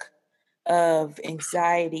bug of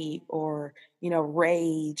anxiety or,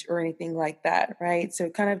 rage or anything like that, right? So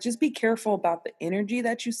kind of just be careful about the energy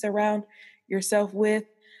that you surround yourself with.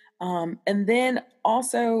 And then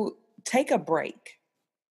also take a break,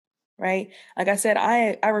 right? Like I said,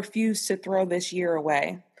 I refuse to throw this year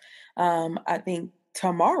away. I think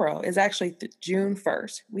tomorrow is actually June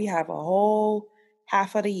 1st. We have a whole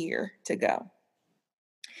half of the year to go.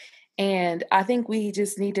 And I think we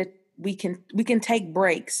just need to we can take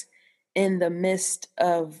breaks in the midst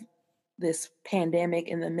of this pandemic,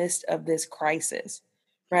 in the midst of this crisis,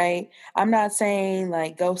 right? I'm not saying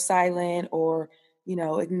like go silent or,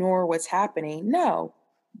 ignore what's happening. No.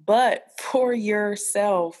 But for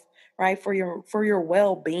yourself, right? For your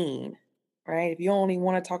well-being, right? If you only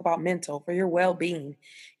want to talk about mental, for your well-being,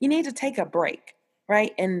 you need to take a break,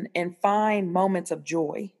 right? And find moments of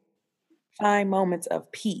joy, find moments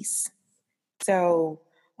of peace. So,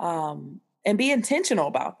 and be intentional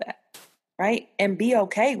about that, right? And be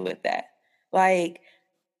okay with that. Like,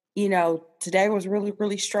 today was really,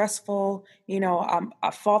 really stressful.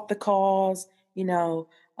 I fought the cause,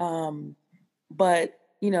 um, but,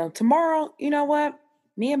 tomorrow, you know what?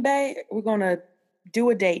 Me and Bay, we're going to do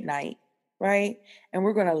a date night, right? And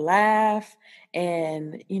we're going to laugh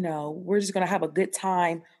and, we're just going to have a good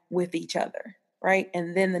time with each other, right?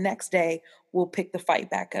 And then the next day, we'll pick the fight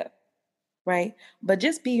back up, right? But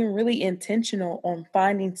just being really intentional on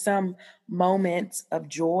finding some moments of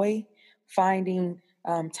joy, finding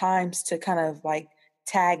times to kind of like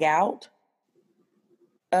tag out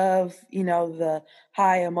of, the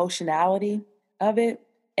high emotionality of it.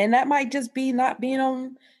 And that might just be not being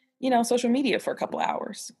on, social media for a couple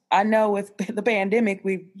hours. I know with the pandemic,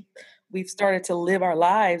 we've started to live our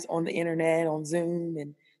lives on the internet, on Zoom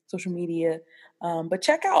and social media. But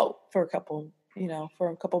check out for a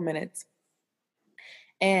couple minutes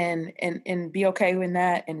and be okay with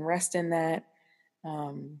that and rest in that,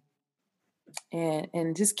 um,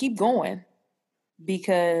 and just keep going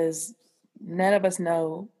because none of us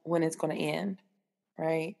know when it's going to end,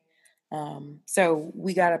 right? So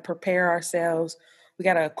we got to prepare ourselves. We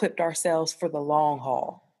got to equip ourselves for the long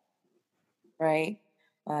haul, right?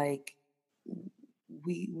 Like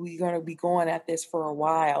we going to be going at this for a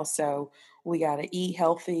while, so we got to eat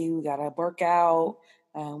healthy. We got to work out.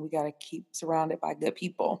 We got to keep surrounded by good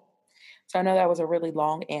people. So I know that was a really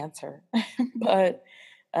long answer, but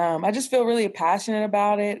I just feel really passionate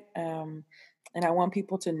about it. And I want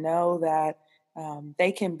people to know that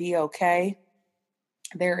they can be okay.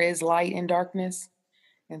 There is light in darkness.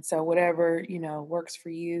 And so whatever, works for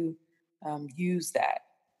you, use that.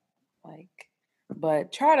 Like,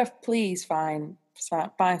 but try to please find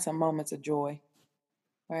some moments of joy,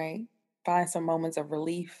 right? Find some moments of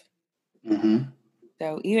relief. Mm-hmm.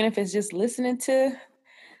 So even if it's just listening to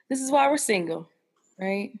This Is Why We're Single,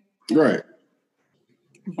 right? Right.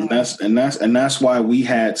 And But that's why we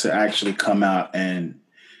had to actually come out and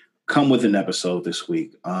come with an episode this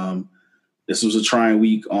week. This was a trying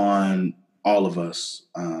week on all of us,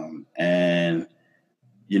 and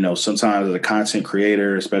sometimes as a content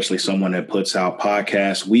creator, especially someone that puts out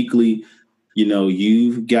podcasts weekly,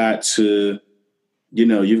 you've got to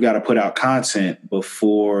put out content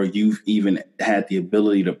before you've even had the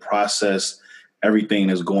ability to process everything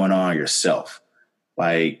that's going on yourself.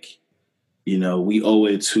 Like, we owe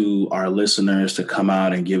it to our listeners to come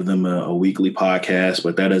out and give them a weekly podcast,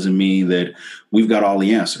 but that doesn't mean that we've got all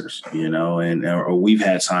the answers, or we've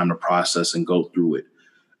had time to process and go through it.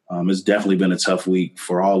 It's definitely been a tough week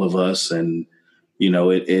for all of us. And,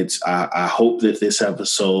 I hope that this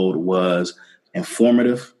episode was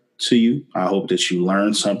informative to you. I hope that you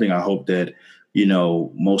learned something. I hope that,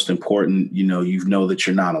 most important, you know that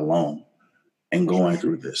you're not alone in going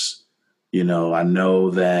through this. I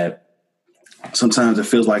know that sometimes it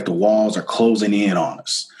feels like the walls are closing in on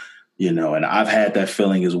us, and I've had that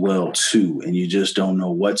feeling as well, too. And you just don't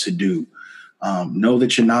know what to do. Know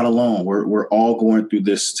that you're not alone. We're all going through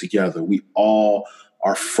this together. We all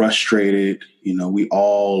are frustrated. We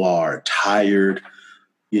all are tired.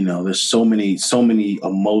 There's so many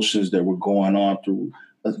emotions that we're going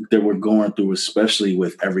through, especially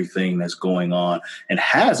with everything that's going on and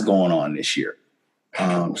has gone on this year.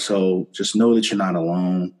 So just know that you're not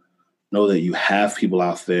alone. Know that you have people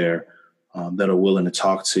out there that are willing to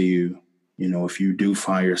talk to you. If you do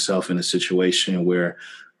find yourself in a situation where,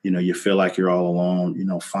 you feel like you're all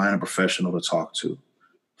alone, find a professional to talk to.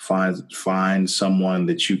 Find someone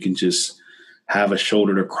that you can just have a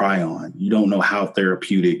shoulder to cry on. You don't know how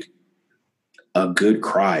therapeutic a good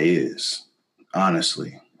cry is,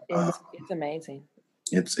 honestly. It's amazing.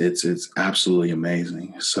 It's absolutely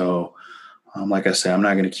amazing. So, like I said, I'm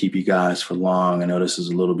not going to keep you guys for long. I know this is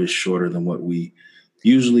a little bit shorter than what we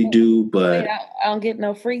usually do, but I don't get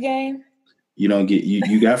no free game. You don't get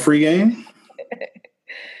you got free game?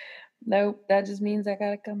 Nope. That just means I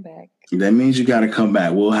gotta come back. That means you gotta come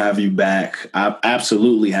back. We'll have you back. I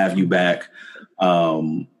absolutely have you back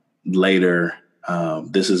later.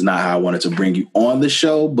 This is not how I wanted to bring you on the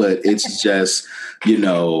show, but it's just,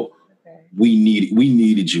 we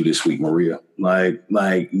needed you this week, Maria.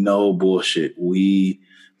 Like no bullshit. The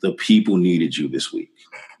people needed you this week.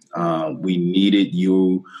 We needed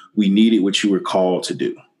you. We needed what you were called to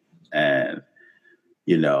do. And,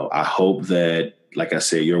 I hope that, like I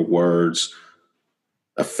said, your words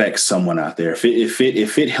affect someone out there. If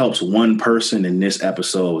it helps one person, then this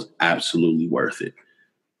episode is absolutely worth it.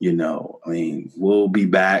 We'll be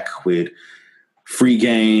back with free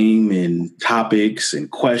game and topics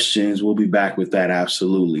and questions. We'll be back with that.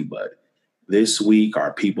 Absolutely. But this week,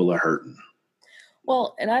 our people are hurting.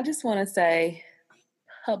 Well, and I just want to say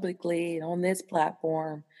publicly on this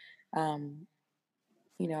platform, I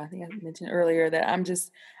think I mentioned earlier that I'm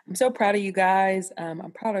so proud of you guys.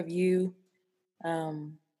 I'm proud of you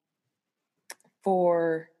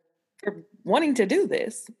for wanting to do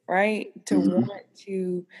this, right? To want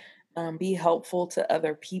to be helpful to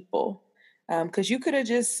other people. Because you could have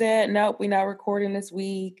just said, nope, we're not recording this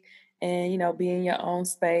week, and, be in your own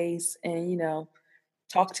space and,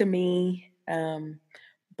 talk to me.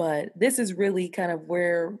 But this is really kind of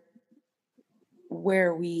where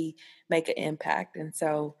we make an impact. And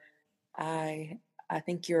so I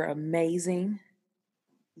think you're amazing.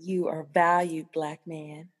 You are valued, Black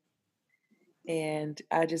man. And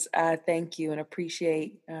I thank you and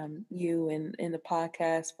appreciate you and the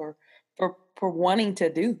podcast for wanting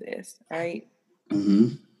to do this, right?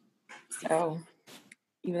 Mm-hmm. So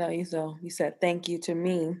even though you said thank you to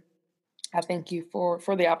me, I thank you for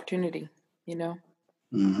the opportunity,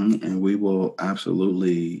 Mm-hmm. And we will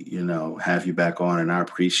absolutely, have you back on. And I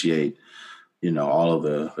appreciate, all of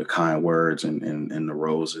the kind words and the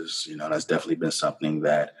roses. That's definitely been something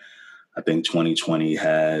that I think 2020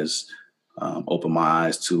 has opened my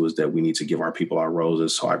eyes to, is that we need to give our people our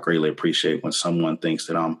roses. So I greatly appreciate when someone thinks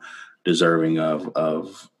that I'm deserving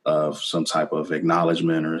of some type of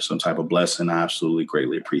acknowledgement or some type of blessing. I absolutely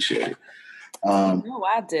greatly appreciate it.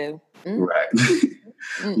 I do. Mm-hmm. Right.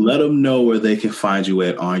 Mm-hmm. Let them know where they can find you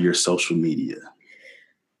on your social media.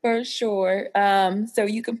 For sure. So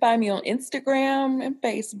you can find me on Instagram and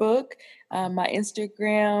Facebook. My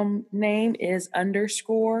Instagram name is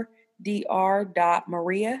 _dr.maria.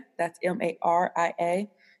 That's Maria. I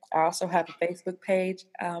also have a Facebook page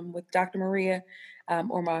with Dr. Maria,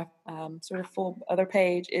 or my sort of full other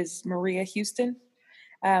page is Maria Houston.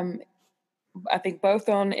 I think both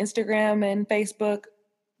on Instagram and Facebook,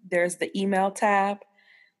 there's the email tab.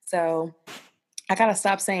 So I gotta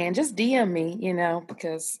stop saying just DM me,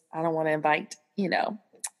 because I don't want to invite,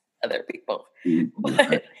 other people.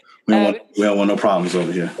 But, we don't want no problems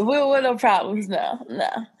over here. We don't want no problems, no.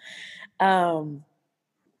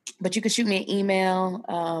 But you can shoot me an email.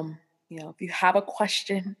 if you have a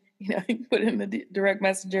question, you can put it in the direct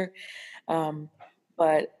messenger.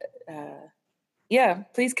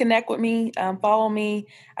 Please connect with me, follow me.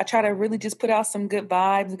 I try to really just put out some good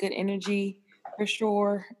vibes, good energy for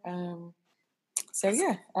sure. I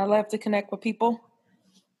love to connect with people.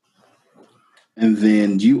 And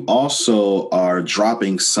then you also are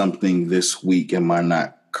dropping something this week. Am I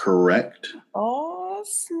not correct? Oh,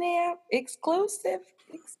 snap. Exclusive.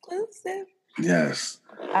 Yes.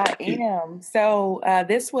 I am. So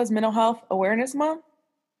this was Mental Health Awareness Month.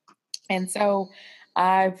 And so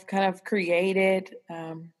I've kind of created,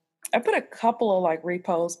 I put a couple of like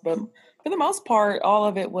reposts, but for the most part, all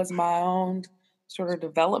of it was my own sort of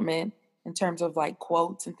development in terms of like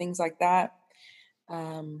quotes and things like that.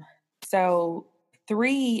 So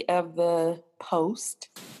 3 of the posts,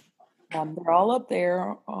 they're all up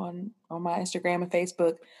there on my Instagram and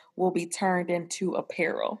Facebook, will be turned into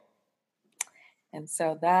apparel. And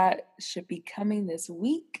so that should be coming this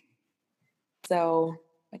week. So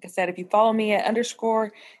like I said, if you follow me at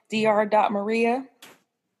 _dr.maria,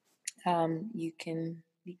 you can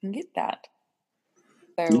get that.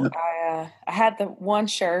 So I had the one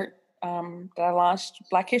shirt that I launched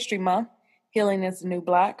Black History Month, Healing is the New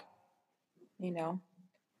Black,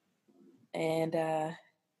 and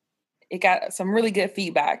it got some really good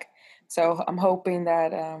feedback. So I'm hoping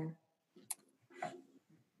that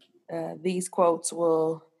these quotes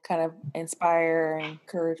will kind of inspire and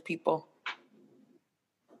encourage people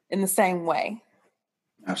in the same way.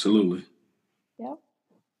 Absolutely. Yep.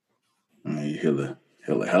 You hear the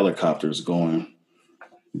helicopters going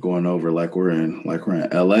over like we're in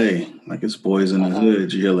LA, like it's boys in the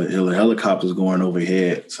hood. You hear the helicopters going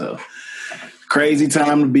overhead. So crazy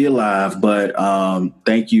time to be alive. But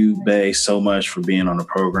thank you, Bae, so much for being on the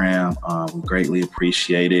program. We greatly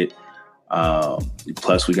appreciate it.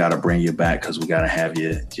 Plus, we got to bring you back because we got to have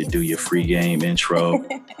you do your free game intro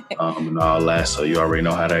and all that. So you already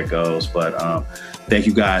know how that goes. But thank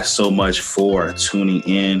you guys so much for tuning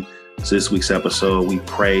in to this week's episode. We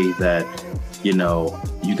pray that,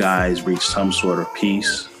 you guys reach some sort of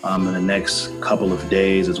peace in the next couple of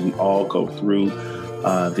days as we all go through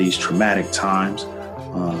these traumatic times.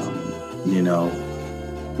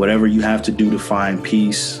 Whatever you have to do to find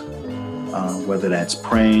peace, whether that's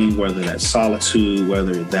praying, whether that's solitude,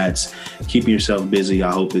 whether that's keeping yourself busy,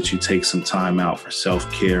 I hope that you take some time out for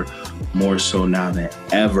self-care, more so now than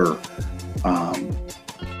ever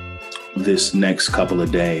this next couple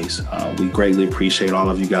of days. We greatly appreciate all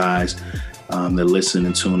of you guys that listen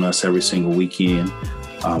and tune us every single week,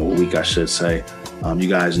 I should say. You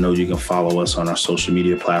guys know you can follow us on our social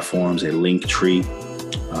media platforms at Linktree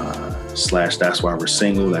 / That's Why We're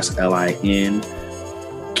Single. That's LINKTR.EE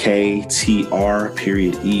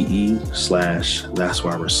 / That's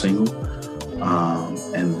Why We're Single.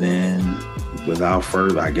 And then without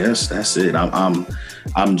further, I guess that's it.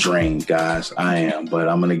 I'm drained, guys. I am, but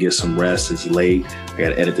I'm gonna get some rest. It's late. I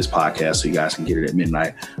gotta edit this podcast so you guys can get it at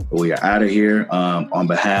midnight. But we are out of here. On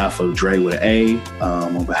behalf of Dre with an A,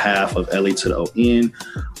 on behalf of Ellie to the O-N,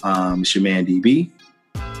 it's your man DB,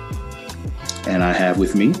 and I have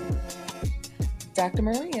with me Dr.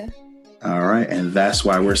 Maria. All right, and that's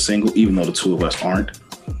why we're single, even though the two of us aren't.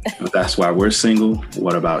 But that's why we're single.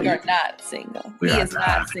 What about you? You're not single. He is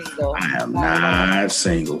not single. I am not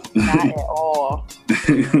single. Not at all.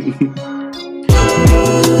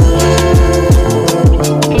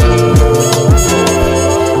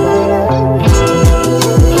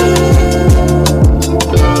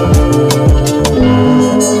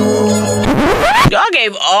 Y'all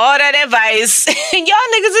gave all that advice and y'all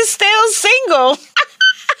niggas is still single.